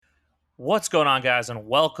What's going on, guys, and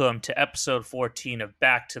welcome to episode 14 of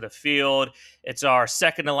Back to the Field. It's our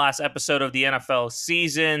second to last episode of the NFL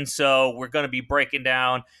season, so we're going to be breaking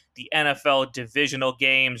down the NFL divisional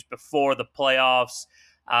games before the playoffs.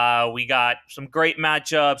 We got some great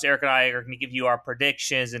matchups. Eric and I are going to give you our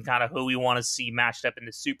predictions and kind of who we want to see matched up in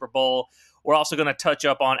the Super Bowl. We're also going to touch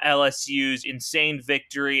up on LSU's insane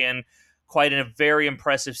victory and quite a very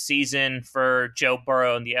impressive season for Joe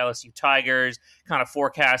Burrow and the LSU Tigers, kind of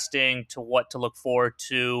forecasting to what to look forward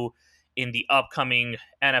to in the upcoming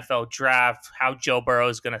NFL draft, how Joe Burrow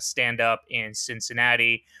is going to stand up in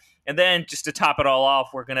Cincinnati. And then just to top it all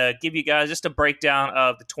off, we're going to give you guys just a breakdown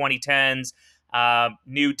of the 2010s,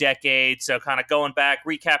 new decade. So kind of going back,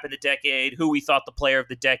 recapping the decade, who we thought the player of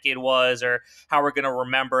the decade was, or how we're going to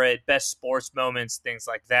remember it, best sports moments, things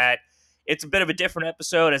like that. It's a bit of a different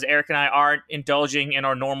episode as Eric and I aren't indulging in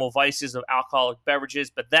our normal vices of alcoholic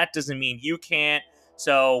beverages, but that doesn't mean you can't.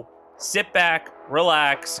 So sit back,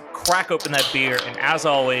 relax, crack open that beer, and as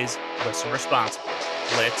always, listen responsibly.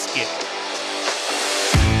 Let's get it.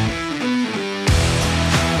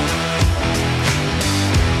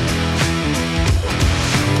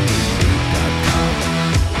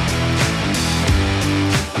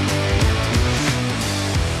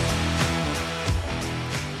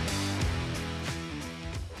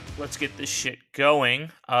 Let's get this shit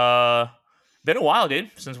going. Been a while,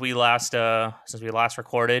 dude, since we last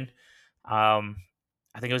recorded. I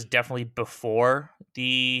think it was definitely before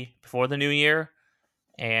the new year,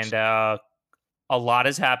 and a lot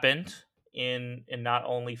has happened in not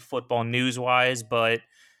only football news wise, but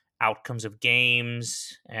outcomes of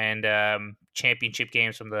games and championship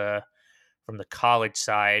games from the college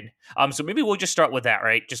side. So maybe we'll just start with that,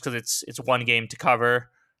 right? Just because it's one game to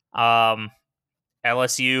cover.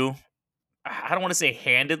 LSU, I don't want to say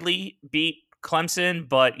handedly beat Clemson,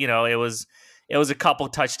 but it was a couple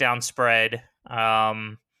touchdown spread.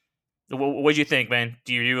 What'd you think, man?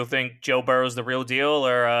 Do you think Joe Burrow's the real deal,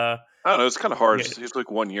 or I don't know. It's kind of hard. yeah, He's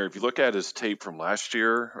like 1 year. If you look at his tape from last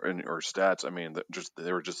year or stats, I mean,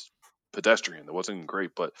 they were just pedestrian. That wasn't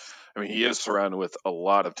great, but I mean, he is surrounded with a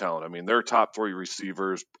lot of talent. I mean, their top three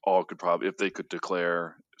receivers all could probably, if they could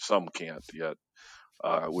declare, some can't yet.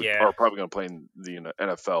 yeah, Are probably going to play in the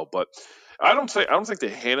NFL, but I don't think they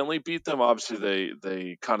handily beat them. Obviously,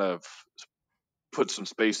 they kind of put some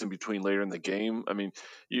space in between later in the game. I mean,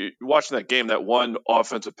 you watching that game, that one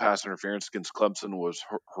offensive pass interference against Clemson was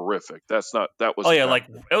horrific. That oh wasn't yeah, that. like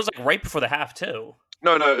it was like right before the half too.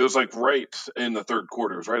 No, it was like right in the third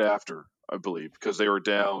quarter. It was right after, I believe, because they were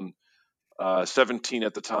down 17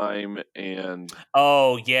 at the time, and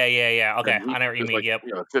Oh yeah. Okay, I know what it you was mean. like Yep.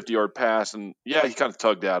 a 50-yard pass, and yeah, he kind of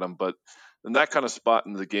tugged at him, but in that kind of spot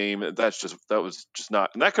in the game, that was just not,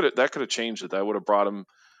 and that could have changed it. That would have brought him.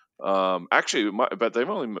 Actually, but they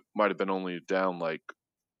might have been only down like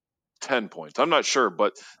 10 points. I'm not sure,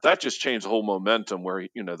 but that just changed the whole momentum where,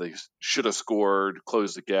 they should have scored,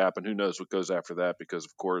 closed the gap, and who knows what goes after that because,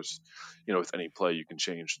 of course, with any play, you can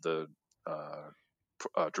change the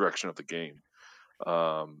direction of the game.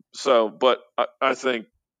 But I think,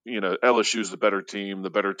 LSU is the better team. The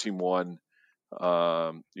better team won.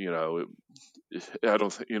 I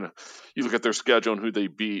don't think, you look at their schedule and who they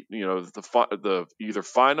beat, the either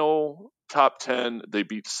final top 10, they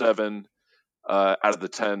beat seven out of the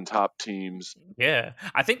 10 top teams. Yeah,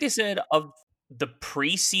 I think they said of the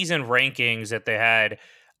preseason rankings that they had,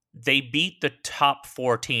 they beat the top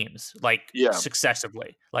four teams like Yeah.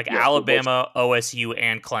 successively. Like Yeah. So both, Alabama, OSU,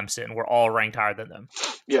 and Clemson were all ranked higher than them.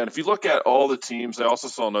 yeah. And if you look at all the teams, I also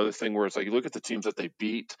saw another thing where it's like you look at the teams that they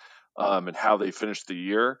beat and how they finished the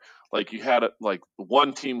year. Like you had like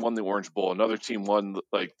one team won the Orange Bowl, another team won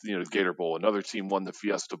like the Gator Bowl, another team won the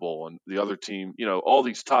Fiesta Bowl, and the other team, all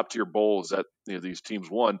these top tier bowls that these teams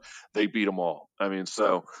won, they beat them all. I mean,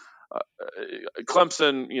 so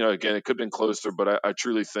Clemson, again, it could have been closer, but I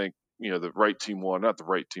truly think the right team won, not the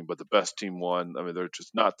right team, but the best team won. I mean, they're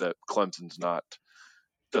just not that Clemson's not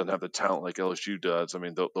doesn't have the talent like LSU does. I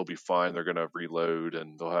mean, they'll be fine. They're going to reload,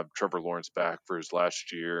 and they'll have Trevor Lawrence back for his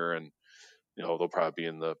last year, and they'll probably be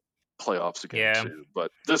in the playoffs again Yeah. too.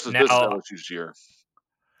 But this is Now, LSU's year.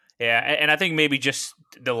 yeah, and I think maybe just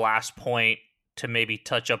the last point to maybe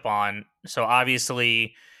touch up on. So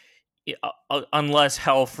obviously, unless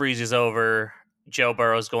hell freezes over, Joe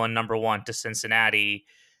Burrow's going number one to Cincinnati.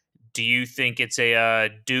 Do you think it's a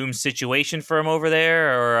doom situation for him over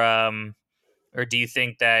there, or do you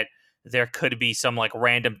think that there could be some like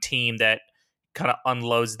random team that kind of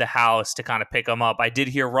unloads the house to kind of pick him up? I did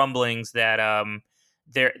hear rumblings that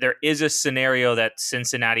there is a scenario that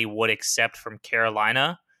Cincinnati would accept from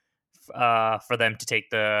Carolina for them to take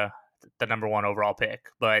the the number one overall pick.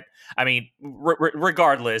 But I mean,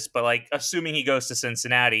 regardless, but like assuming he goes to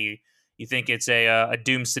Cincinnati, you think it's a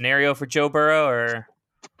doom scenario for Joe Burrow, or?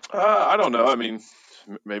 I don't know. I mean,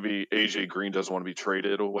 maybe AJ Green doesn't want to be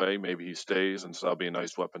traded away. Maybe he stays, and so that'll be a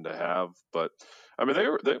nice weapon to have. But I mean,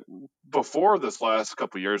 they before this last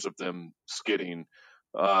couple of years of them skidding.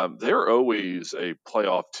 They're always a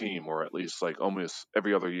playoff team, or at least like almost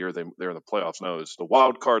every other year they're in the playoffs. No, it's the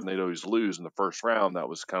wild card, and they'd always lose in the first round. That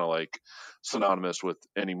was kind of like synonymous with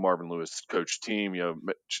any Marvin Lewis coach team.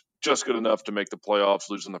 Just good enough to make the playoffs,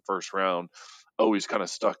 lose in the first round. Always kind of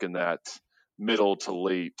stuck in that middle to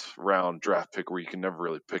late round draft pick where you can never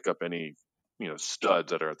really pick up any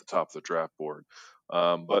studs that are at the top of the draft board.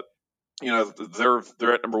 But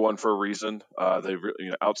they're at number one for a reason. They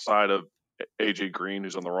outside of AJ Green,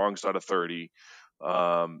 who's on the wrong side of 30.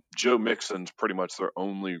 Joe Mixon's pretty much their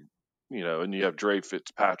only, and you have Dre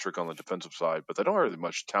Fitzpatrick on the defensive side, but they don't have really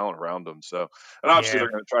much talent around them. So, and obviously Yeah.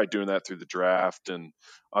 they're going to try doing that through the draft, and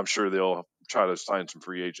I'm sure they'll try to sign some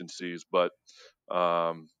free agencies. But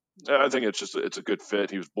I think it's a good fit.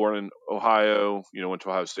 He was born in Ohio, went to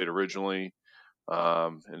Ohio State originally.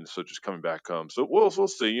 And so just coming back home. So we'll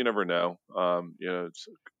see. You never know.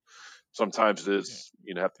 Sometimes it is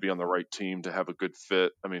have to be on the right team to have a good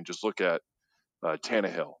fit. I mean, just look at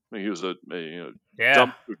Tannehill. I mean, he was a Yeah.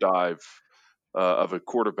 dumpster dive of a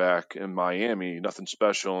quarterback in Miami. Nothing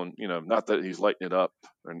special, and not that he's lighting it up,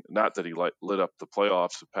 and not that he lit up the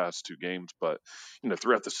playoffs the past two games, but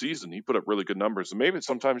throughout the season he put up really good numbers. And maybe it's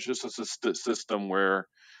sometimes just a system where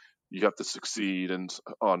you have to succeed and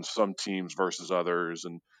on some teams versus others,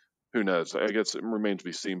 and who knows? I guess it remains to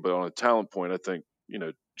be seen. But on a talent point, I think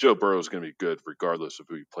Joe Burrow is going to be good regardless of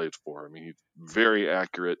who he plays for. I mean, he's very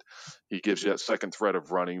accurate. He gives you that second threat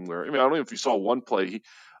of running. Where I don't know if you saw one play.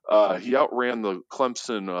 He outran the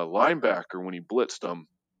Clemson linebacker when he blitzed him,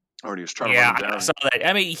 or he was trying to run him down. I saw that.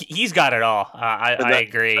 I mean, he's got it all. I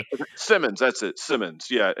agree. Simmons, that's it. Simmons,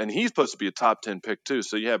 yeah, and he's supposed to be a top 10 pick too.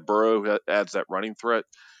 So you have Burrow who adds that running threat.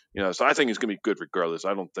 So I think he's going to be good regardless.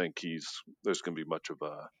 I don't think there's going to be much of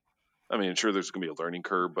a. I mean, sure, there's going to be a learning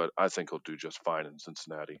curve, but I think he'll do just fine in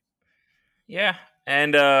Cincinnati. Yeah,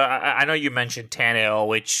 and I know you mentioned Tannehill,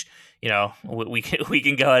 which we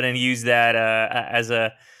can go ahead and use that as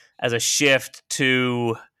a shift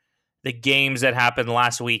to the games that happened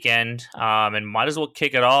last weekend, and might as well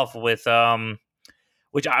kick it off with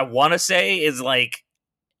which I want to say is like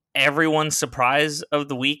everyone's surprise of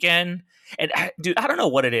the weekend. And dude, I don't know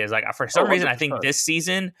what it is. Like for some reason, I think this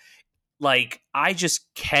season, like I just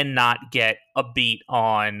cannot get a beat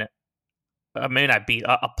on. Maybe not beat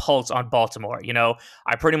a pulse on Baltimore.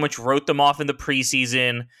 I pretty much wrote them off in the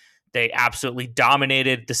preseason. They absolutely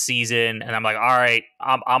dominated the season, and I'm like, all right,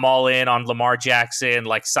 I'm all in on Lamar Jackson.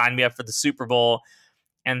 Like, sign me up for the Super Bowl.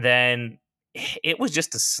 And then it was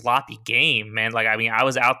just a sloppy game, man. Like, I mean, I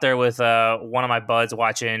was out there with one of my buds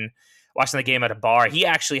watching the game at a bar. He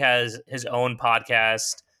actually has his own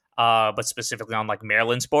podcast, but specifically on like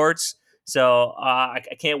Maryland sports. So I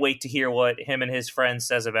can't wait to hear what him and his friend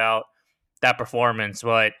says about that performance.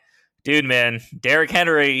 But dude, man, Derrick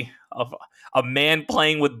Henry, a man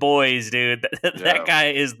playing with boys, dude. That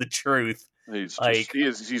guy is the truth. He has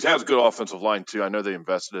a good offensive line too. I know they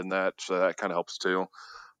invested in that, so that kind of helps too.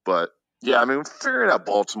 But yeah, I mean, figuring out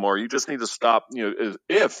Baltimore, you just need to stop.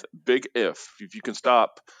 If you can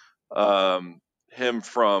stop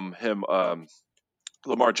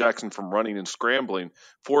Lamar Jackson from running and scrambling,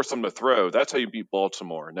 force him to throw. That's how you beat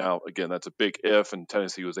Baltimore. Now, again, that's a big if, and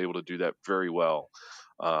Tennessee was able to do that very well.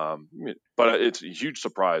 But it's a huge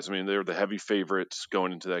surprise. I mean, they're the heavy favorites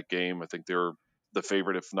going into that game. I think they're the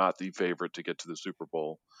favorite, if not the favorite, to get to the Super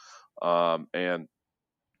Bowl. And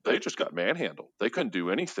they just got manhandled. They couldn't do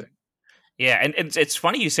anything. Yeah, and it's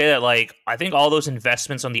funny you say that. Like, I think all those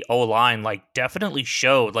investments on the O-line, like, definitely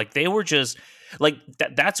showed. Like, they were just like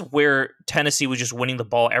that's where Tennessee was just winning the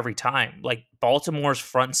ball every time. Like, Baltimore's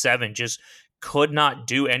front seven just could not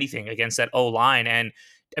do anything against that O-line. And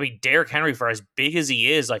I mean, Derrick Henry, for as big as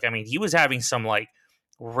he is, like, I mean, he was having some like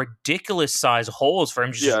ridiculous size holes for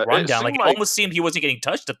him to just run down. Like, it almost seemed he wasn't getting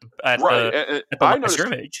touched at the line of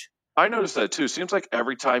scrimmage. I noticed that too. Seems like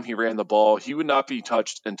every time he ran the ball, he would not be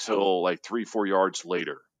touched until like 3-4 yards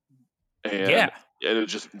later. And it was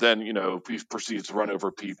just then, he proceeds to run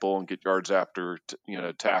over people and get yards after,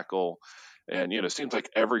 tackle. And, it seems like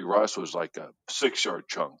every rush was like a 6-yard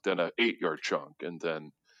chunk, then an 8-yard chunk, and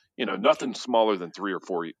then, nothing smaller than 3 or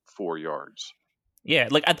 4 yards. Yeah,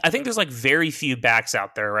 like I think there's like very few backs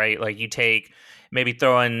out there, right? Like you take maybe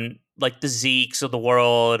throwing like the Zekes of the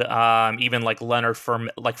world, even like Leonard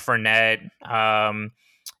Fournette,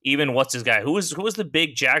 even what's his guy? Who was the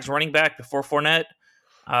big Jags running back before Fournette?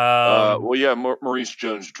 Um, Well, yeah, Maurice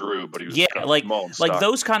Jones-Drew, but he was yeah, kind of small and like stocky.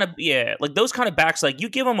 those kind of like those kind of backs, like you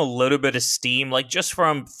give them a little bit of steam, like just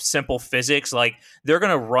from simple physics, like they're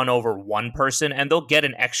gonna run over one person and they'll get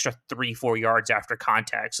an extra 3-4 yards after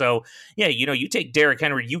contact. So yeah, you take Derrick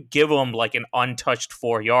Henry, you give him like an untouched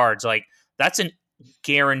 4 yards, like that's an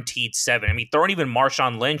guaranteed seven. I mean, throwing even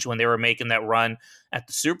Marshawn Lynch when they were making that run at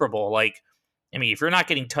the Super Bowl, like. I mean, if you're not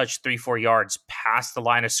getting touched 3-4 yards past the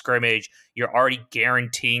line of scrimmage, you're already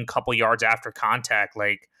guaranteeing a couple yards after contact.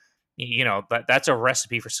 Like, that's a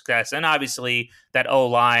recipe for success. And obviously that O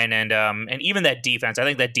line and even that defense. I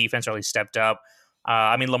think that defense really stepped up.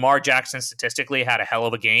 I mean, Lamar Jackson statistically had a hell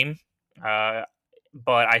of a game, but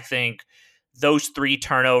I think those three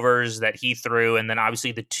turnovers that he threw, and then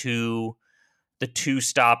obviously the two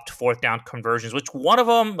stopped fourth down conversions, which one of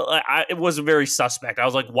them it was very suspect. I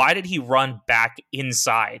was like, why did he run back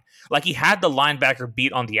inside? Like he had the linebacker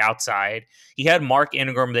beat on the outside. He had Mark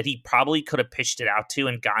Ingram that he probably could have pitched it out to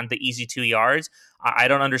and gotten the easy 2 yards. I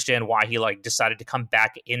don't understand why he like decided to come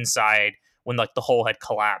back inside when like the hole had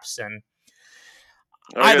collapsed. And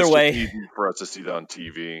I either guess it's just way, easy for us to see that on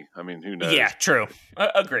TV. I mean, who yeah, knows? true,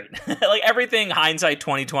 agreed. Like everything hindsight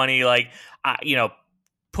 2020, like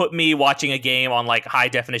put me watching a game on like high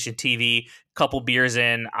definition TV, couple beers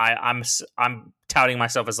in, I'm touting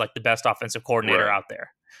myself as like the best offensive coordinator Right. out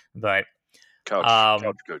there. But Couch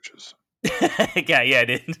coaches. yeah,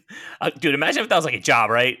 dude. Dude, imagine if that was like a job,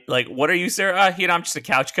 right? Like, what are you, sir? I'm just a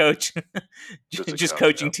couch coach, Just a just couch.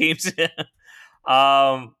 coaching teams.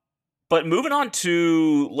 um, but moving on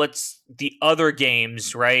to the other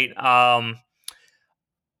games, right?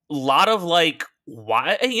 Lot of like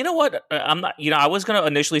why you know what I'm not I was gonna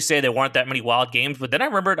initially say there weren't that many wild games, but then I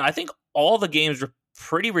remembered I think all the games were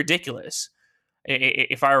pretty ridiculous.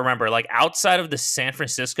 If I remember, like outside of the San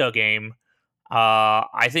Francisco game,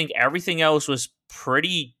 I think everything else was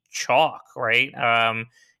pretty chalk, right?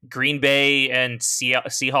 Green Bay and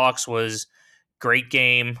Seahawks was great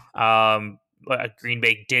game. But Green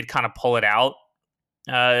Bay did kind of pull it out,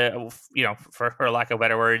 for lack of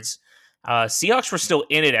better words. Seahawks were still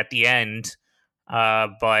in it at the end,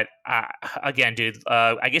 but again, dude,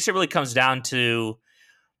 I guess it really comes down to.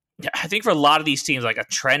 I think for a lot of these teams, like a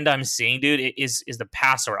trend I'm seeing, dude, is the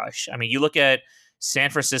pass rush. I mean, you look at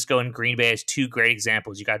San Francisco and Green Bay as two great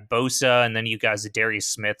examples. You got Bosa, and then you got Zadarius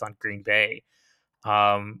Smith on Green Bay.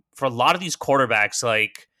 For a lot of these quarterbacks,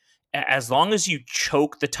 like as long as you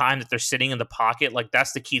choke the time that they're sitting in the pocket, like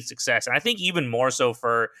that's the key to success. And I think even more so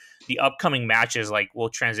for the upcoming matches, like we'll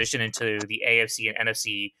transition into the AFC and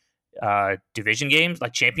NFC division games,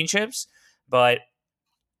 like championships. But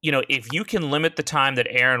if you can limit the time that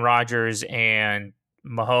Aaron Rodgers and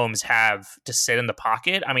Mahomes have to sit in the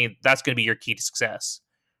pocket, I mean that's going to be your key to success,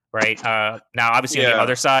 right? Now, obviously on the Yeah.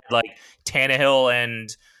 other side, like Tannehill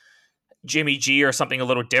and Jimmy G or something a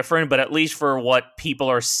little different, but at least for what people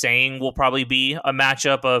are saying will probably be a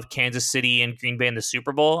matchup of Kansas City and Green Bay in the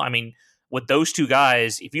Super Bowl. I mean, with those two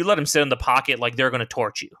guys, if you let them sit in the pocket, like they're going to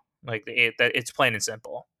torch you. Like it's plain and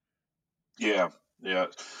simple. Yeah. Yeah.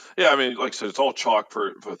 Yeah. I mean, like I said, it's all chalk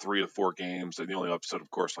for 3 to 4 games. And the only upset, of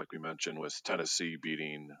course, like we mentioned, was Tennessee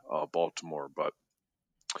beating Baltimore. But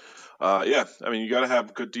yeah, I mean, you got to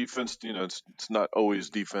have good defense. It's not always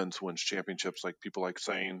defense wins championships, like people like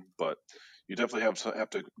saying, but you definitely have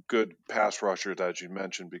to good pass rushers, as you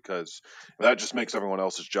mentioned, because that just makes everyone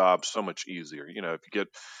else's job so much easier. If you get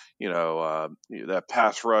that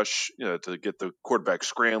pass rush, to get the quarterback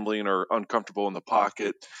scrambling or uncomfortable in the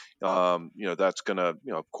pocket, that's gonna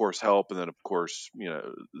of course help, and then of course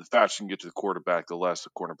the faster you can get to the quarterback, the less the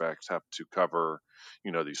cornerbacks have to cover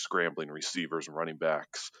these scrambling receivers and running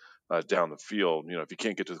backs down the field. If you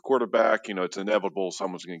can't get to the quarterback, it's inevitable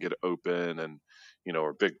someone's going to get open and,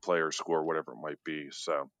 or big player score, whatever it might be.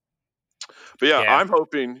 So, but yeah, Yeah. I'm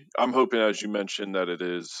hoping, as you mentioned, that it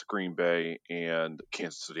is Green Bay and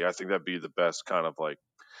Kansas City. I think that'd be the best kind of like,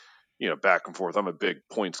 back and forth. I'm a big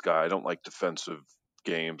points guy. I don't like defensive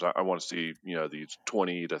games. I want to see, these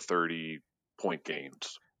 20 to 30 point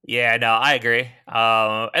games. Yeah, no, I agree.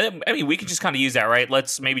 And I mean, we can just kind of use that, right?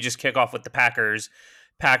 Let's maybe just kick off with the Packers.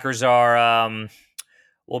 Packers are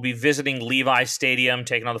will be visiting Levi Stadium,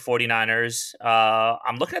 taking on the 49ers.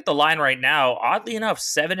 I'm looking at the line right now. Oddly enough,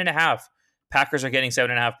 7.5. Packers are getting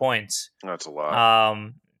 7.5 points. That's a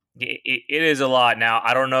lot. It is a lot. Now,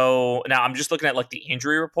 I don't know. Now, I'm just looking at like the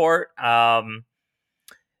injury report.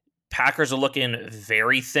 Packers are looking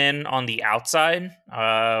very thin on the outside.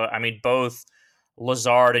 I mean, both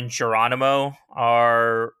Lazard and Geronimo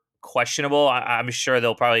are questionable. I'm sure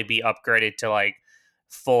they'll probably be upgraded to like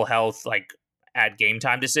full health, like at game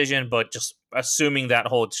time decision, but just assuming that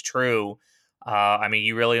holds true, I mean,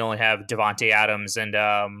 you really only have Devontae Adams and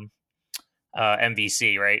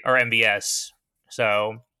MVC, right? Or MVS.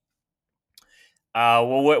 So,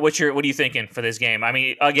 well, what are you thinking for this game? I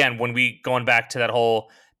mean, again, when we going back to that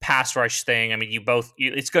whole pass rush thing, I mean,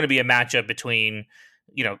 it's going to be a matchup between,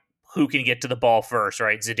 you know, who can get to the ball first,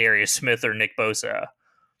 right? Zadarius Smith or Nick Bosa.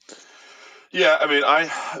 Yeah, I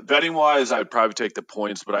mean, betting wise, I'd probably take the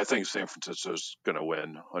points, but I think San Francisco's going to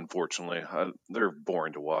win. Unfortunately, they're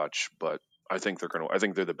boring to watch, but I think they're going to. I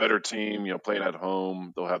think they're the better team. You know, playing at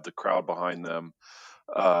home, they'll have the crowd behind them.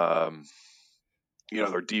 Um, you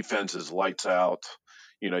know, their defense is lights out.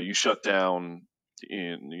 You know, you shut down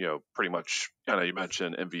pretty much. I know you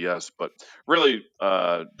mentioned MVS, but really,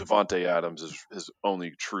 Devontae Adams is his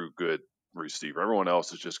only true good receiver. Everyone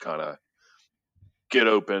else is just kind of get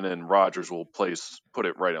open, and Rodgers will put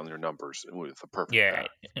it right on their numbers with a perfect Yeah,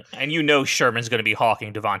 pass. and you know Sherman's going to be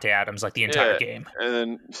hawking Devontae Adams like the entire Yeah, game.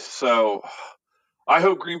 and so I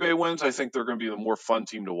hope Green Bay wins. I think they're going to be the more fun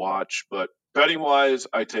team to watch. But betting wise,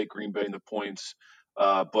 I take Green Bay in the points.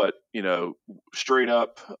 But you know, straight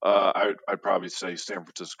up, I'd probably say San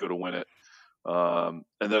Francisco to win it. And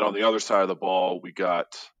then on the other side of the ball, we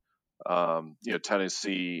got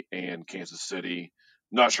Tennessee and Kansas City.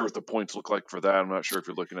 Not sure what the points look like for that. I'm not sure if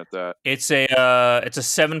you're looking at that. It's a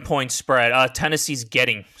 7-point spread. Tennessee's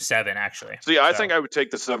getting 7 actually. So yeah, I think I would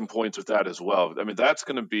take the 7 points with that as well. I mean, that's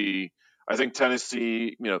going to be. I think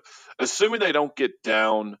Tennessee, assuming they don't get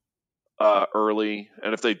down early,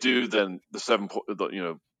 and if they do, then the 7 point,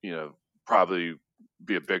 probably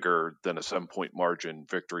be a bigger than a 7-point margin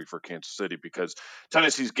victory for Kansas City, because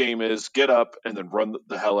Tennessee's game is get up and then run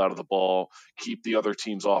the hell out of the ball, keep the other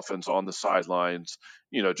team's offense on the sidelines,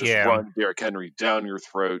 run Derrick Henry down your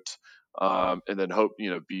throat, and then hope,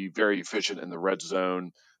 be very efficient in the red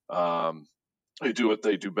zone. They do what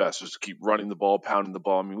they do best, just keep running the ball, pounding the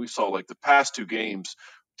ball. I mean, we saw like the past 2 games,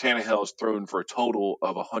 Tannehill has thrown for a total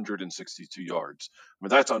of 162 yards. I mean,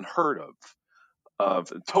 that's unheard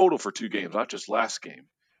of total for 2 games, not just last game.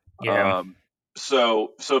 Yeah.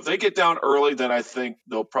 So if they get down early, then I think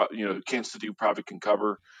they'll probably, Kansas City probably can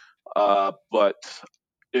cover. But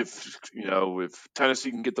if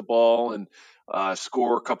Tennessee can get the ball and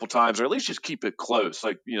score a couple times, or at least just keep it close,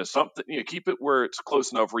 like something, keep it where it's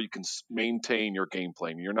close enough where you can maintain your game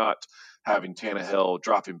plan. You're not having Tannehill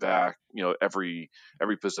dropping back, every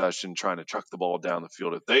possession trying to chuck the ball down the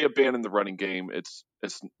field. If they abandon the running game, it's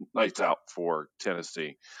lights out for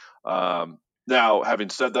Tennessee. Now, having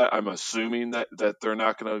said that, I'm assuming that they're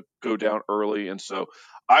not going to go down early, and so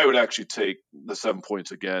I would actually take the 7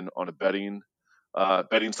 points again on a betting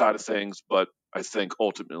side of things. But I think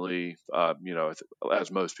ultimately,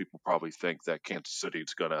 as most people probably think, that Kansas City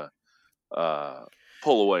is going to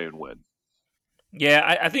pull away and win.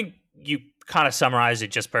 Yeah, I think you kind of summarized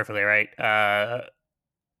it just perfectly, right?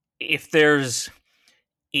 If there's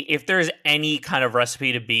any kind of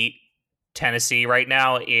recipe to beat Tennessee right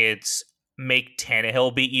now, it's make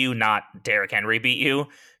Tannehill beat you, not Derrick Henry beat you.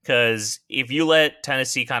 Because if you let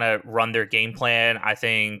Tennessee kind of run their game plan, I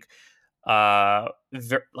think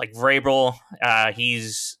like Vrabel,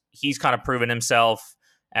 he's kind of proven himself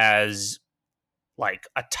as like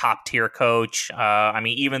a top tier coach. I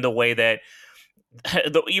mean, even the way that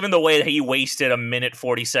he wasted a minute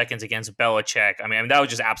 40 seconds against Belichick, I mean that was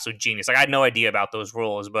just absolute genius. Like I had no idea about those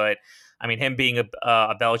rules, but I mean him being a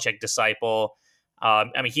Belichick disciple.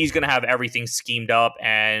 I mean, he's going to have everything schemed up,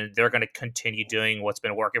 and they're going to continue doing what's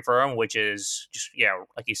been working for him, which is just,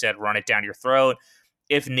 like you said, run it down your throat.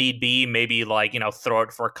 If need be, maybe throw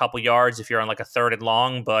it for a couple yards if you're on like a 3rd and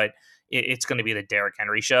long, but it's going to be the Derrick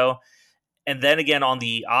Henry show. And then again, on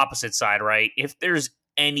the opposite side, right? If there's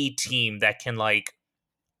any team that can like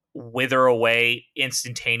wither away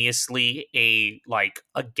instantaneously a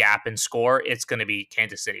gap in score, it's going to be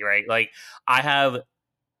Kansas City, right? Like I have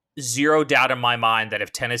zero doubt in my mind that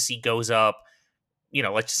if Tennessee goes up,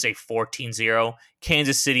 let's just say 14-0,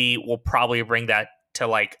 Kansas City will probably bring that to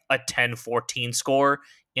like a 10-14 score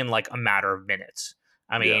in like a matter of minutes.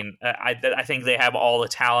 I mean, I think they have all the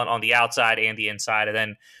talent on the outside and the inside. And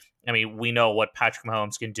then, I mean, we know what Patrick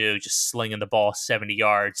Mahomes can do, just slinging the ball 70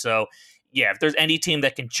 yards. So, yeah, if there's any team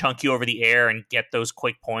that can chunk you over the air and get those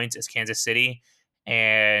quick points, it's Kansas City.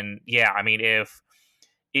 And, yeah, I mean, if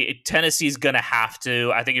Tennessee's going to have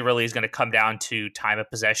to, I think it really is going to come down to time of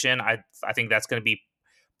possession. I think that's going to be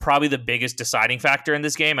probably the biggest deciding factor in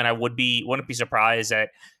this game, and I wouldn't be surprised at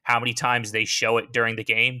how many times they show it during the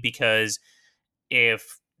game, because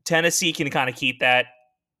if Tennessee can kind of keep that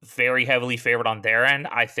very heavily favored on their end,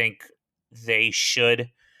 I think they should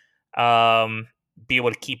be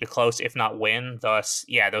able to keep it close, if not win. Thus,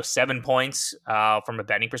 yeah, those 7 points from a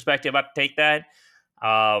betting perspective, I'd take that.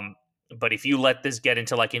 But if you let this get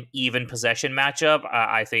into like an even possession matchup,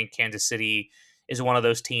 I think Kansas City is one of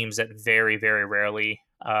those teams that very, very rarely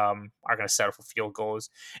are going to settle for field goals.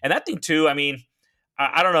 And that thing too, I mean,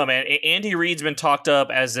 I don't know, man. Andy Reid's been talked up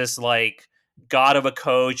as this like god of a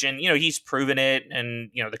coach, and he's proven it.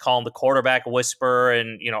 And they call him the quarterback whisperer,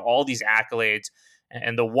 and all these accolades.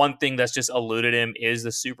 And the one thing that's just eluded him is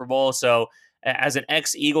the Super Bowl. So as an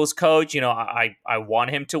ex Eagles coach, I want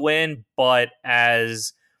him to win, but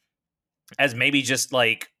as maybe just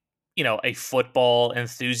like a football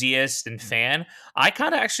enthusiast and fan, I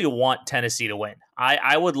kind of actually want Tennessee to win.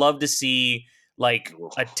 I would love to see like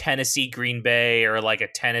a Tennessee Green Bay or like a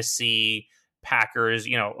Tennessee Packers,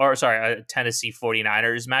 or sorry, a Tennessee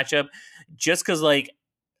 49ers matchup, just because like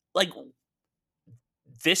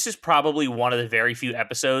this is probably one of the very few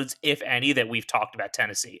episodes, if any, that we've talked about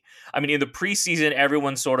Tennessee. I mean, in the preseason,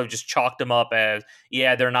 everyone sort of just chalked them up as,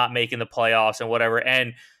 yeah, they're not making the playoffs and whatever.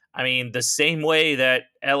 And I mean, the same way that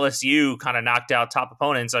LSU kind of knocked out top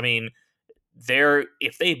opponents, I mean,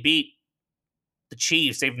 if they beat the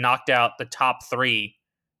Chiefs, they've knocked out the top 3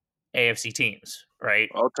 AFC teams, right?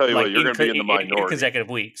 I'll tell you like what, you're going to be in the minority in consecutive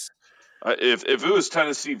weeks. If it was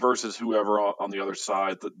Tennessee versus whoever on the other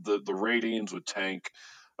side, the ratings would tank.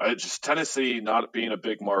 Just Tennessee not being a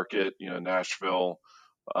big market, Nashville.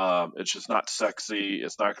 It's just not sexy.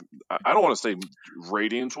 It's not. I don't want to say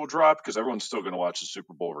ratings will drop because everyone's still going to watch the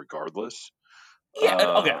Super Bowl regardless.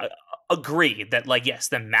 Yeah, okay, agree that like yes,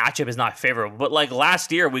 the matchup is not favorable, but like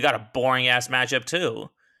last year we got a boring ass matchup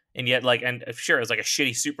too, and yet like and sure it was like a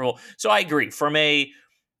shitty Super Bowl. So I agree from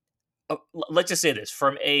let's just say this,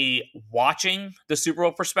 from a watching the Super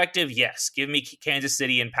Bowl perspective, yes, give me Kansas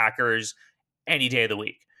City and Packers any day of the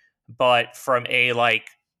week. But from a like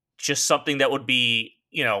just something that would be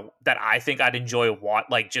that I think I'd enjoy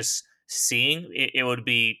like just seeing it would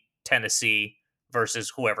be Tennessee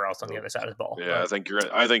versus whoever else on the other side of the ball. Yeah,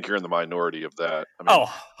 but, I think you're in the minority of that. I mean,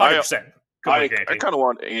 100%. I kind of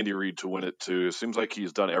want Andy Reid to win it too. It seems like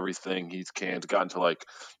he's done everything he can. He's gotten to like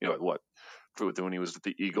what when he was at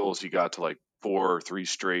the Eagles, he got to like 4 or 3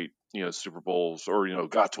 straight Super Bowls, or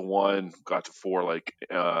got to 1, got to 4 like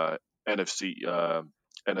NFC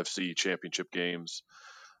championship games,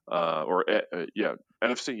 or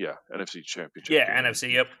NFC championship. Yeah, games.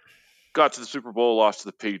 NFC. Yep. Got to the Super Bowl, lost to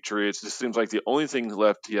the Patriots. It seems like the only thing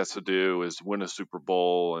left he has to do is win a Super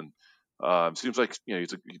Bowl, and seems like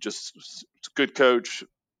he's just a good coach,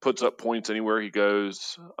 puts up points anywhere he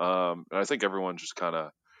goes, and I think everyone's just kind of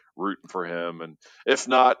rooting for him. And if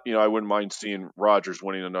not, I wouldn't mind seeing Rodgers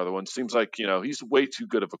winning another one. Seems like he's way too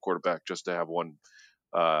good of a quarterback just to have one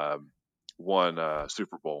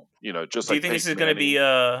Super Bowl. Just do you like think this is Peyton going to be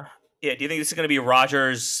Manning. yeah, do you think this is going to be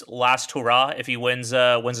Rodgers' last hurrah if he wins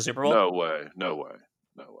the Super Bowl? No way.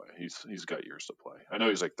 He's got years to play. I know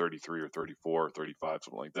he's like 33 or 34 or 35,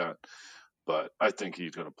 something like that. But I think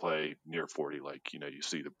he's going to play near 40, like you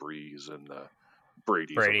see the Breeze and the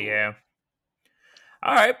Brady's. Brady, yeah.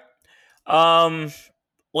 All right.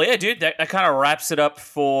 Well, yeah, dude, that kind of wraps it up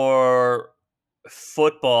for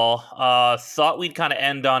football. Thought we'd kind of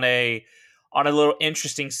end on a little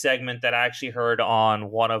interesting segment that I actually heard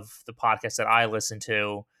on one of the podcasts that I listened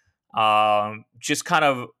to. Just kind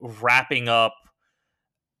of wrapping up,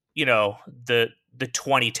 the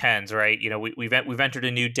 2010s, right? We've entered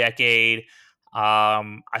a new decade.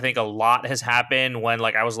 I think a lot has happened when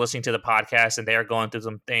like I was listening to the podcast and they're going through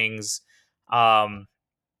some things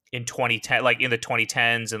in 2010, like in the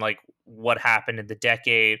 2010s, and like what happened in the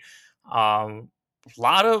decade.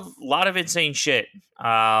 Lot of insane shit.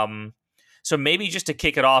 So maybe just to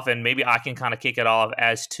kick it off, and maybe I can kind of kick it off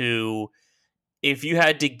as to if you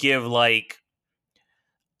had to give like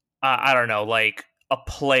I don't know, like a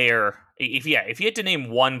player. If you had to name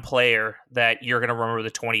one player that you're gonna remember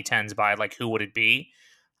the 2010s by, like who would it be?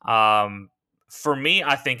 For me,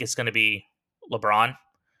 I think it's gonna be LeBron.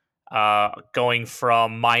 Going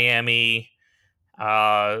from Miami,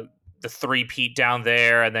 the three-peat down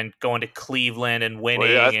there, and then going to Cleveland and winning.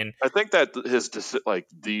 Well, yeah, and I think that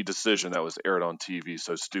the decision that was aired on TV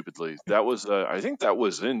so stupidly, that was I think that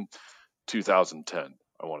was in 2010.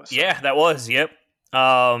 I want to say. Yeah, that was. Yep.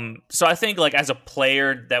 So I think like as a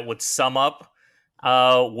player that would sum up,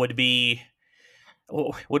 would be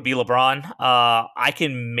LeBron. I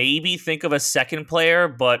can maybe think of a second player,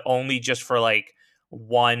 but only just for like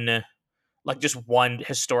one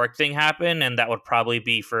historic thing happen, and that would probably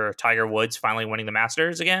be for Tiger Woods finally winning the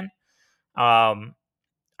Masters again. I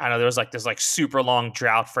know there was like this like super long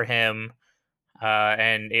drought for him,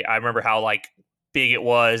 and I remember how like big it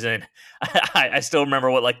was, and I still remember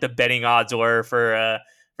what like the betting odds were for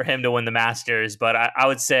him to win the Masters. But I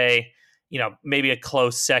would say, maybe a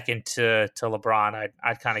close second to LeBron.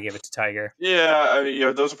 I'd kind of give it to Tiger. Yeah, I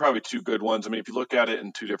mean, those are probably two good ones. I mean, if you look at it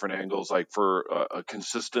in two different angles, like for a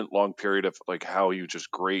consistent long period of like how he was just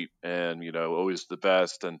great and always the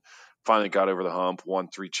best, and finally got over the hump, won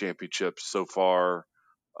 3 championships so far.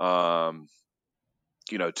 Um,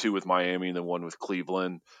 two with Miami and then one with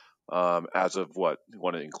Cleveland. As of what he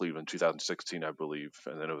won it in Cleveland 2016, I believe,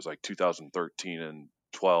 and then it was like 2013 and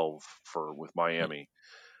 12 for with Miami.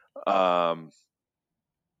 Um,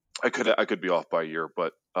 I could be off by a year,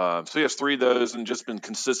 but so he has 3 of those and just been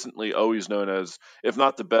consistently always known as, if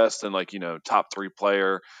not the best, then like top 3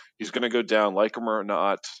 player. He's going to go down, like him or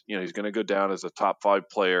not. He's going to go down as a top 5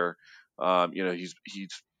 player. He's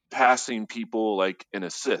passing people like in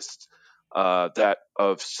assists. That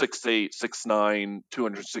of 6'8", 6'9",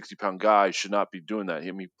 260-pound guy should not be doing that.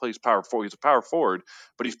 I mean, he plays power forward. He's a power forward,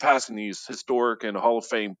 but he's passing these historic and Hall of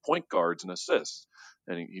Fame point guards and assists,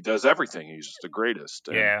 and he does everything. He's just the greatest.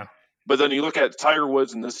 Yeah. But then you look at Tiger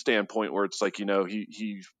Woods in this standpoint, where it's like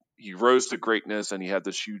he rose to greatness and he had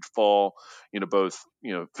this huge fall, both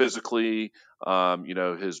physically,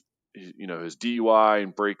 his DUI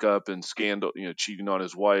and breakup and scandal, cheating on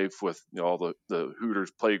his wife with all the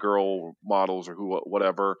Hooters Playgirl models or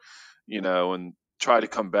whatever, and try to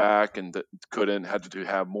come back and couldn't, had to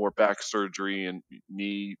have more back surgery and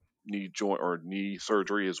knee joint or knee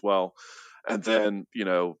surgery as well, and then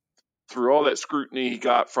through all that scrutiny he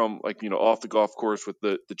got from off the golf course with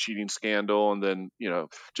the cheating scandal, and then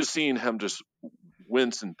just seeing him just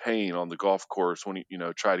wince in pain on the golf course when he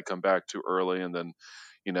tried to come back too early, and then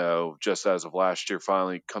just as of last year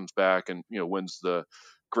finally comes back and wins the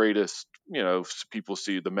greatest, people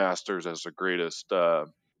see the Masters as the greatest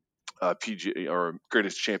PGA or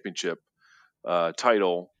greatest championship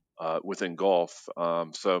title within golf.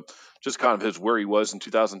 So just kind of where he was in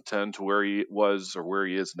 2010 to where he was or where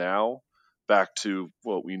he is now, back to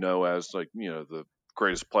what we know as the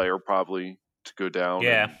greatest player probably to go down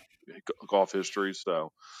in golf history.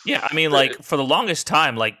 So yeah, I mean, like for the longest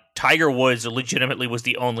time, like Tiger Woods legitimately was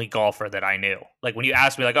the only golfer that I knew. Like when you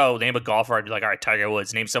asked me, like, "Oh, name a golfer," I'd be like, "All right, Tiger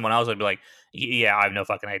Woods." Name someone else, I'd be like, "Yeah, I have no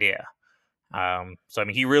fucking idea." So I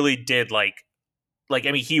mean, he really did I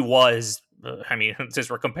mean, he was. I mean, since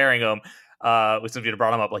we're comparing him, since you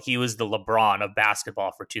brought him up, like he was the LeBron of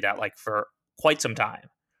basketball for quite some time,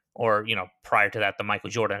 or prior to that, the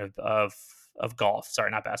Michael Jordan of golf.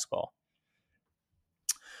 Sorry, not basketball.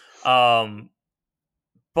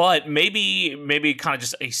 But maybe kind of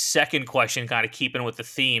just a second question, kind of keeping with the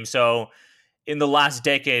theme. So, in the last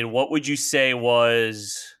decade, what would you say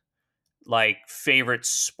was like favorite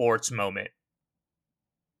sports moment?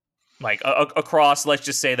 Like across, let's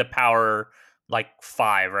just say the power like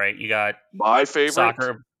 5, right? You got my favorite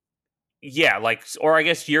soccer, yeah, like, or I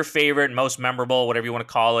guess your favorite, most memorable, whatever you want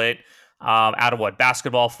to call it. Out of what?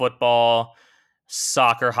 Basketball, football,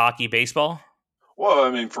 soccer, hockey, baseball. Well,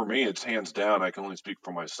 I mean, for me, it's hands down. I can only speak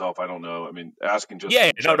for myself. I don't know. I mean, asking just Yeah,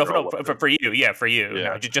 in no, general. for you, yeah, for you, Yeah.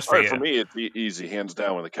 no, just All for right. you. For me, it's easy, hands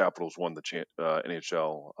down, when the Capitals won the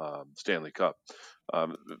NHL Stanley Cup.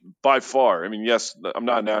 By far. I mean, yes, I'm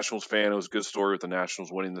not a Nationals fan. It was a good story with the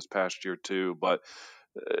Nationals winning this past year too, but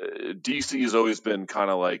DC has always been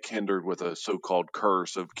kind of like hindered with a so-called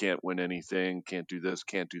curse of can't win anything, can't do this,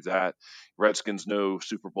 can't do that. Redskins no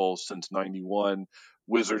Super Bowls since '91.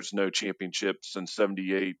 Wizards no championships since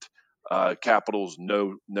 '78. Capitals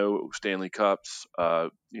no Stanley Cups.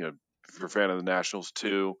 If you're a fan of the Nationals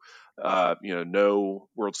too, no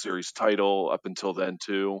World Series title up until then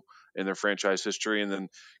too in their franchise history. And then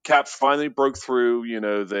Caps finally broke through.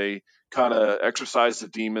 They kind of exercised the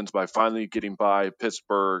demons by finally getting by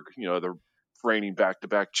Pittsburgh. The reigning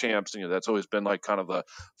back-to-back champs. That's always been like kind of the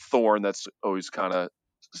thorn that's always kind of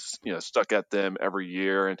stuck at them every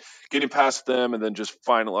year, and getting past them and then just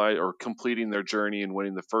finalize or completing their journey and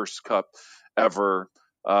winning the first cup ever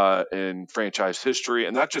in franchise history.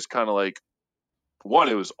 And that just kind of like, one,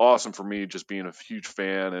 it was awesome for me just being a huge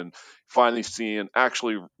fan and finally seeing,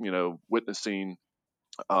 actually, witnessing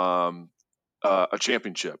a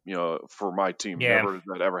championship, for my team. Yeah. Never has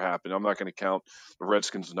that ever happened. I'm not going to count the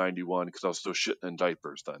Redskins '91 because I was still shitting in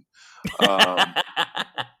diapers then.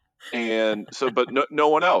 And so, but no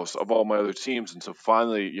one else of all my other teams. And so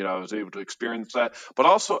finally, I was able to experience that, but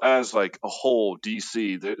also as like a whole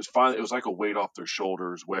DC, it was like a weight off their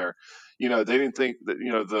shoulders where, they didn't think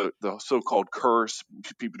that, the so-called curse,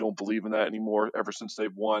 people don't believe in that anymore ever since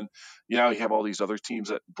they've won. You have all these other teams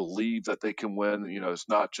that believe that they can win. It's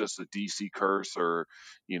not just a DC curse, or,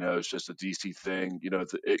 it's just a DC thing.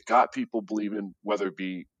 It got people believing, whether it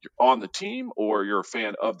be you're on the team or you're a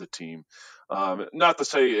fan of the team. Not to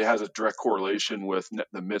say it has a direct correlation with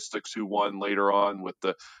the Mystics, who won later on, with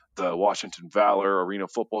the Washington Valor Arena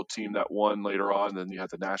football team that won later on. Then you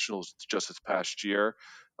had the Nationals just this past year.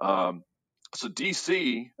 So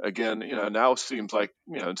DC, again, now seems like,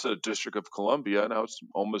 instead of District of Columbia, now it's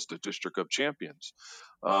almost a District of Champions.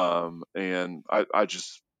 And I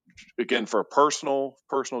just, again, for a personal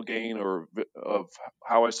gain, or of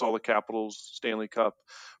how I saw the Capitals Stanley Cup,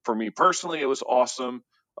 for me personally, it was awesome.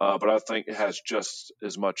 But I think it has just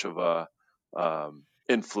as much of a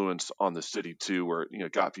influence on the city too, where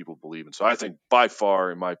got people believing. So I think by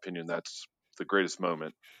far, in my opinion, that's the greatest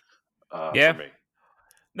moment for Yeah. me.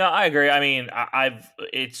 No, I agree. I mean,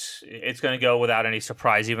 it's going to go without any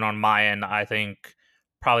surprise, even on my end. I think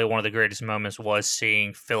probably one of the greatest moments was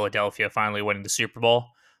seeing Philadelphia finally winning the Super Bowl.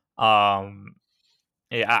 Yeah,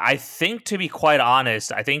 I think, to be quite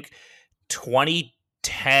honest, I think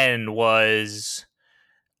 2010 was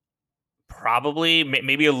probably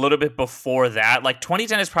maybe a little bit before that. Like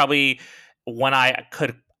 2010 is probably when I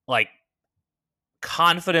could like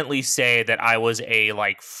confidently say that I was a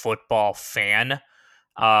like football fan.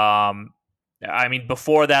 I mean,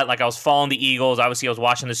 before that, like I was following the Eagles. Obviously, I was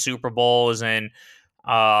watching the Super Bowls, and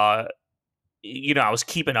uh, I was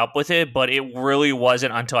keeping up with it. But it really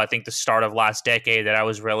wasn't until I think the start of last decade that I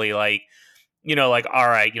was really like, like, all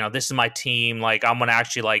right, this is my team. Like, I'm gonna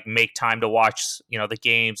actually like make time to watch, the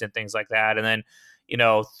games and things like that. And then,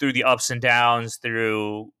 through the ups and downs,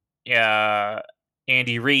 through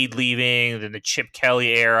Andy Reid leaving, then the Chip Kelly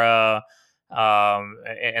era,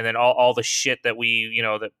 and then all the shit that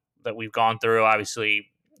that we've gone through.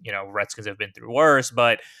 Obviously, Redskins have been through worse,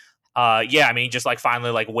 but yeah, I mean, just like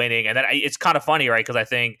finally like winning, and then it's kind of funny, right? Because I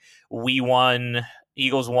think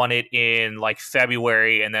Eagles won it in like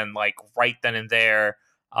February, and then like right then and there,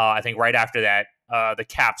 I think right after that, the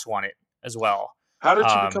Caps won it as well. How did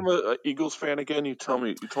you become a Eagles fan again? You told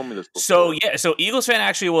me this So before. yeah, so Eagles fan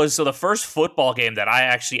actually was the first football game that I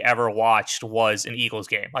actually ever watched was an Eagles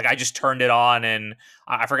game. Like I just turned it on, and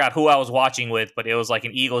I forgot who I was watching with, but it was like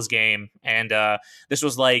an Eagles game, and this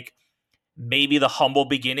was like maybe the humble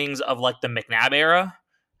beginnings of like the McNabb era.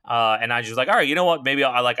 And I just like, all right, you know what? Maybe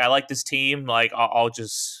I like this team. Like I'll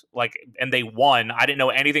just like, and they won. I didn't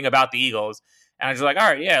know anything about the Eagles, and I was like, all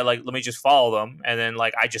right, yeah, like let me just follow them. And then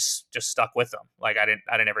like I just stuck with them. Like I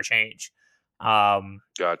didn't ever change.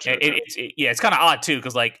 Gotcha. Yeah, it's kind of odd too,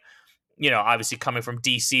 because like obviously coming from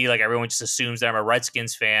DC, like everyone just assumes that I'm a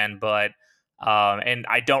Redskins fan, but and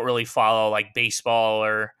I don't really follow like baseball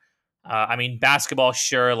or I mean basketball.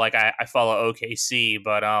 Sure, like I follow OKC,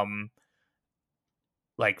 but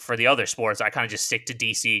like for the other sports, I kind of just stick to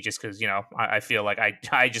DC just because I feel like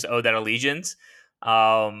I just owe that allegiance.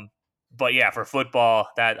 But yeah, for football,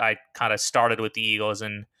 that I kind of started with the Eagles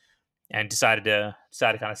and decided to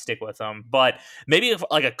kind of stick with them. But maybe if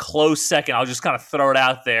like a close second, I'll just kind of throw it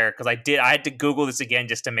out there because I had to Google this again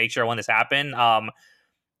just to make sure when this happened.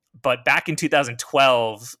 But back in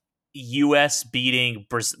 2012, the U.S.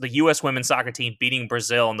 women's soccer team beating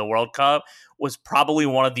Brazil in the World Cup was probably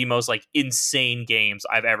one of the most like insane games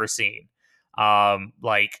I've ever seen.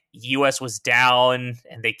 Like U.S. was down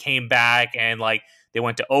and they came back and like they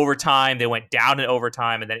went to overtime. They went down in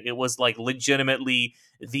overtime, and then it was like legitimately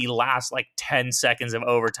the last like 10 seconds of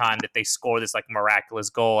overtime that they score this like miraculous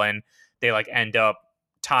goal, and they like end up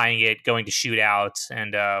tying it, going to shootouts,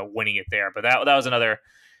 and winning it there. But that was another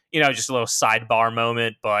just a little sidebar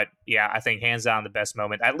moment. But yeah, I think hands down the best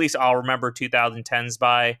moment, at least I'll remember 2010s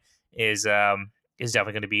by, is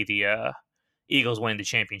definitely going to be the Eagles winning the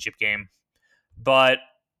championship game. But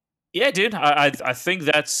yeah, dude, I think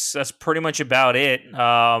that's pretty much about it.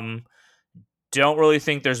 Don't really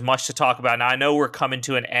think there's much to talk about now. I know we're coming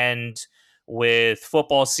to an end with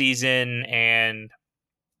football season, and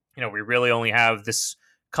we really only have this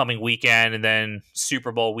coming weekend and then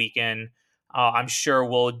Super Bowl weekend. I'm sure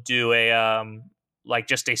we'll do a like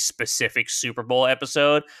just a specific Super Bowl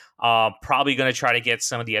episode. Probably going to try to get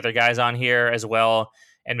some of the other guys on here as well,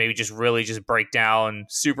 and maybe just really just break down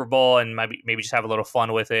Super Bowl and maybe just have a little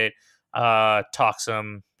fun with it. Talk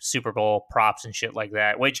some Super Bowl props and shit like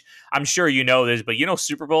that, which I'm sure you know this, but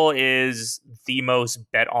Super Bowl is the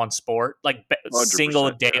most bet on sport, like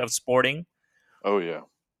single day of sporting. Oh yeah.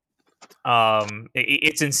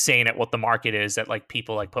 It's insane at what the market is that like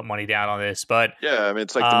people like put money down on this. But yeah, I mean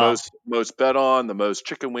it's like the most bet on, the most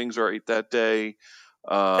chicken wings are ate that day.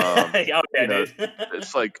 Oh yeah, You know, dude.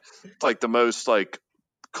 it's like the most like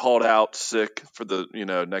called out sick for the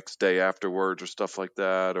next day afterwards or stuff like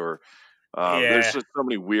that, or there's Yeah, just so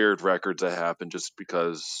many weird records that happen just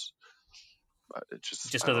because it just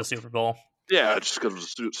just I because of don't the Super Bowl. yeah just because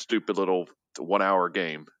of a stupid little 1 hour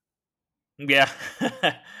game. Yeah.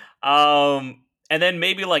 And then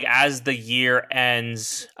maybe like as the year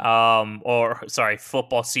ends, or sorry,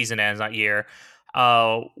 football season ends, not year,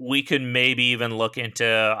 we could maybe even look into,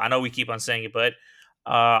 I know we keep on saying it, but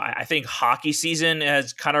I think hockey season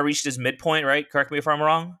has kind of reached its midpoint, right? Correct me if I'm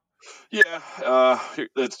wrong. Yeah,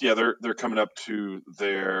 they're coming up to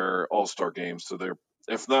their All-Star games, so they're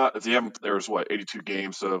if they haven't, there's what 82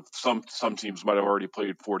 games. So some teams might have already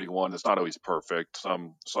played 41. It's not always perfect.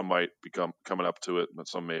 Some might become coming up to it, but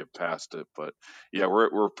some may have passed it. But yeah,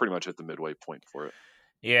 we're pretty much at the midway point for it.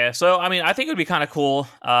 Yeah. So, I mean, I think it would be kind of cool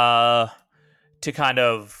to kind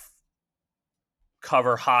of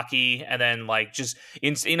cover hockey and then like just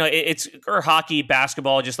it's or hockey,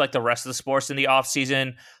 basketball, just like the rest of the sports in the off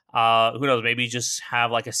season. Who knows, maybe just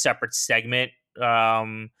have like a separate segment.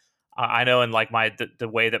 I know in like the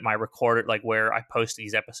way that my recorded, like where I post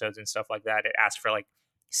these episodes and stuff like that, it asks for like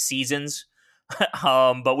seasons.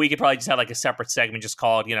 But we could probably just have like a separate segment just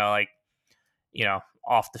called like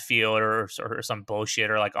off the field, or some bullshit,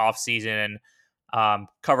 or like off season, and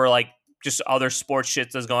cover like just other sports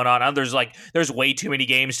shit that's going on. And there's way too many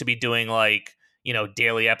games to be doing like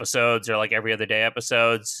daily episodes or like every other day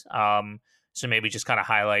episodes. So maybe just kind of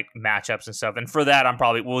highlight matchups and stuff. And for that,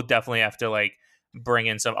 we'll definitely have to like bring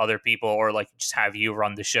in some other people, or like just have you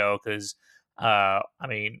run the show, because I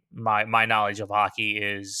mean my knowledge of hockey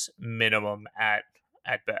is minimum at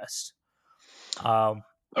best. Um,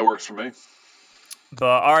 That works for me. but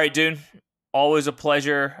all right, dude. Always a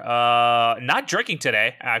pleasure. Not drinking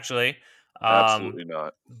today, actually. Um, Absolutely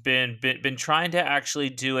not. been trying to actually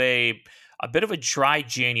do a bit of a dry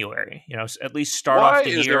January. At least start off Why the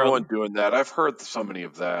is year. everyone doing that? I've heard so many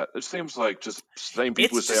of that. It seems like just same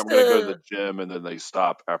people who It's say I'm just going to go to a the gym and then they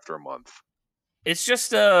stop after a month. it's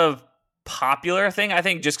just a popular thing. I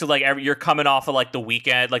think just because like you're coming off of like the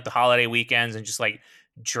weekend, like the holiday weekends, and just like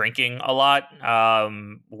drinking a lot.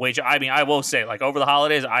 Which I mean, I will say, like over the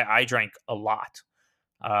holidays, I drank a lot.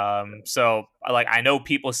 So like I know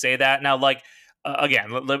people say that now. Like again,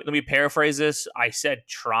 let me paraphrase this. I said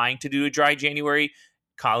trying to do a dry January.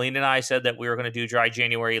 Colleen and I said that we were going to do dry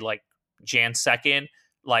January like Jan 2nd.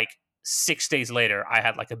 Like 6 days later, I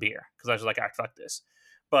had like a beer because I was like, "I fuck this."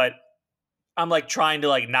 But I'm like trying to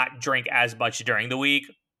like not drink as much during the week.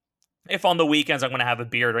 If on the weekends I'm going to have a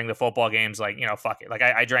beer during the football games, like fuck it. Like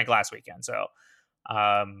I drank last weekend, so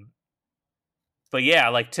um, but yeah,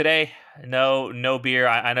 like today, no beer.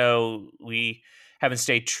 I know we haven't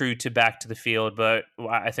stayed true to back to the field, but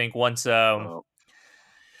I think once Uh,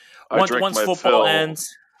 I once drank once my football fill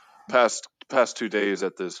ends, past 2 days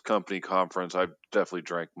at this company conference. I definitely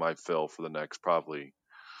drank my fill for the next probably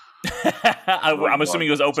three I'm assuming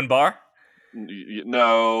it months. was open bar.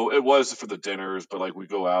 No, it was for the dinners, but like we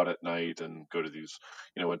go out at night and go to these,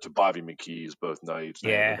 went to Bobby McKee's both nights,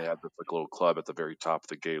 and Yeah. they had this like little club at the very top of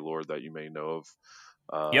the Gaylord that you may know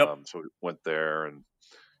of. Yep. So we went there and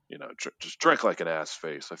just drank like an ass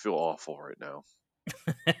face. I feel awful right now.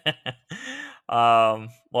 Well,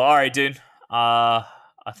 all right, dude. I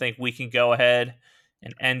think we can go ahead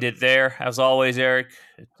and end it there. As always, Eric,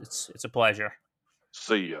 it's a pleasure.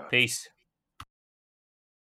 See ya. Peace.